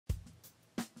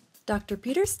Dr.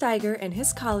 Peter Steyger and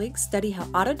his colleagues study how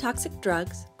ototoxic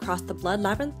drugs cross the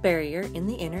blood-labyrinth barrier in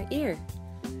the inner ear.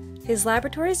 His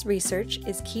laboratory's research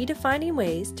is key to finding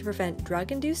ways to prevent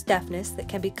drug-induced deafness that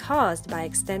can be caused by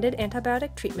extended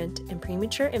antibiotic treatment in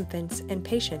premature infants and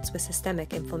patients with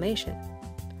systemic inflammation.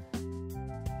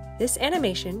 This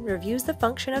animation reviews the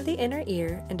function of the inner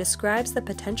ear and describes the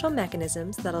potential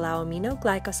mechanisms that allow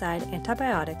aminoglycoside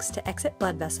antibiotics to exit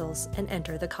blood vessels and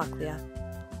enter the cochlea.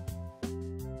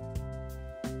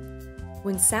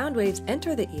 When sound waves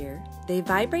enter the ear, they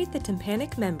vibrate the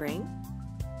tympanic membrane,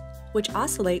 which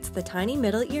oscillates the tiny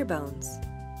middle ear bones.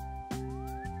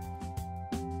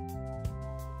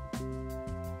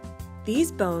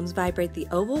 These bones vibrate the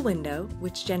oval window,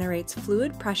 which generates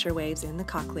fluid pressure waves in the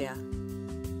cochlea.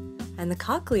 And the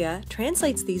cochlea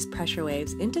translates these pressure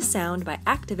waves into sound by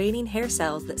activating hair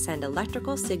cells that send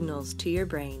electrical signals to your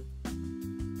brain.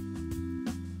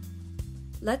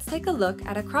 Let's take a look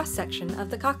at a cross-section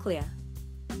of the cochlea.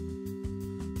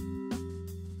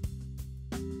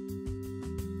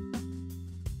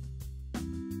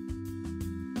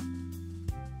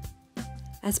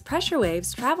 As pressure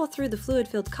waves travel through the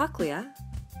fluid-filled cochlea,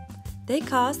 they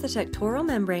cause the tectoral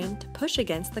membrane to push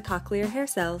against the cochlear hair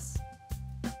cells.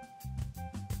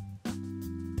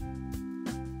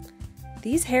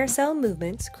 These hair cell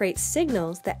movements create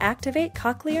signals that activate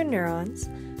cochlear neurons,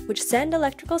 which send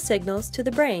electrical signals to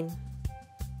the brain.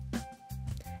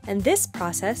 And this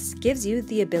process gives you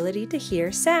the ability to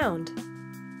hear sound.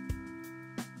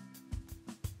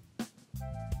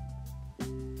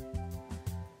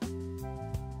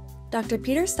 Dr.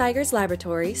 Peter Steyger's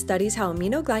laboratory studies how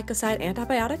aminoglycoside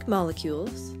antibiotic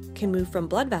molecules can move from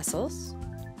blood vessels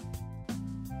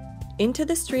into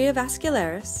the stria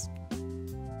vascularis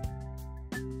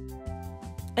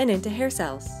and into hair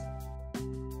cells.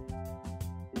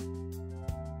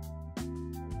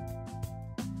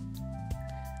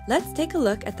 Let's take a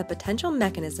look at the potential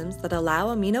mechanisms that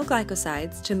allow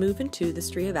aminoglycosides to move into the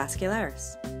stria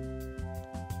vascularis.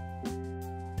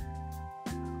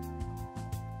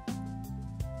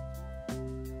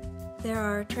 There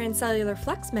are transcellular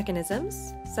flux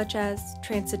mechanisms, such as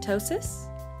transcytosis,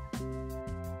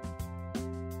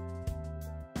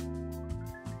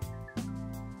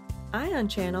 ion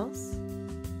channels,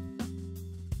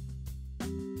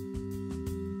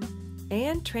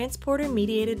 and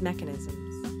transporter-mediated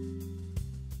mechanisms.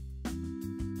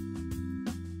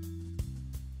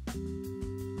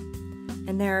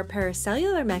 And there are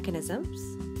paracellular mechanisms,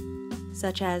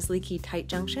 such as leaky tight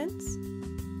junctions,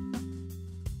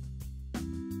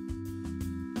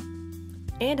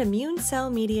 and immune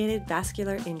cell-mediated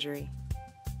vascular injury.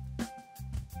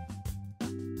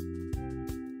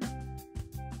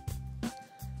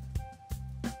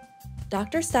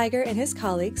 Dr. Steyger and his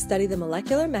colleagues study the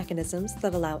molecular mechanisms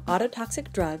that allow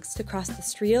ototoxic drugs to cross the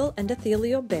strial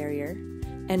endothelial barrier,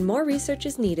 and more research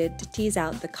is needed to tease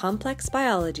out the complex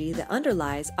biology that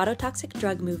underlies ototoxic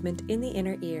drug movement in the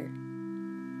inner ear.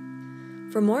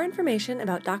 For more information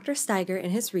about Dr. Steyger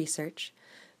and his research,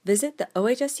 visit the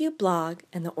OHSU blog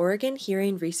and the Oregon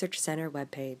Hearing Research Center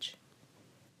webpage.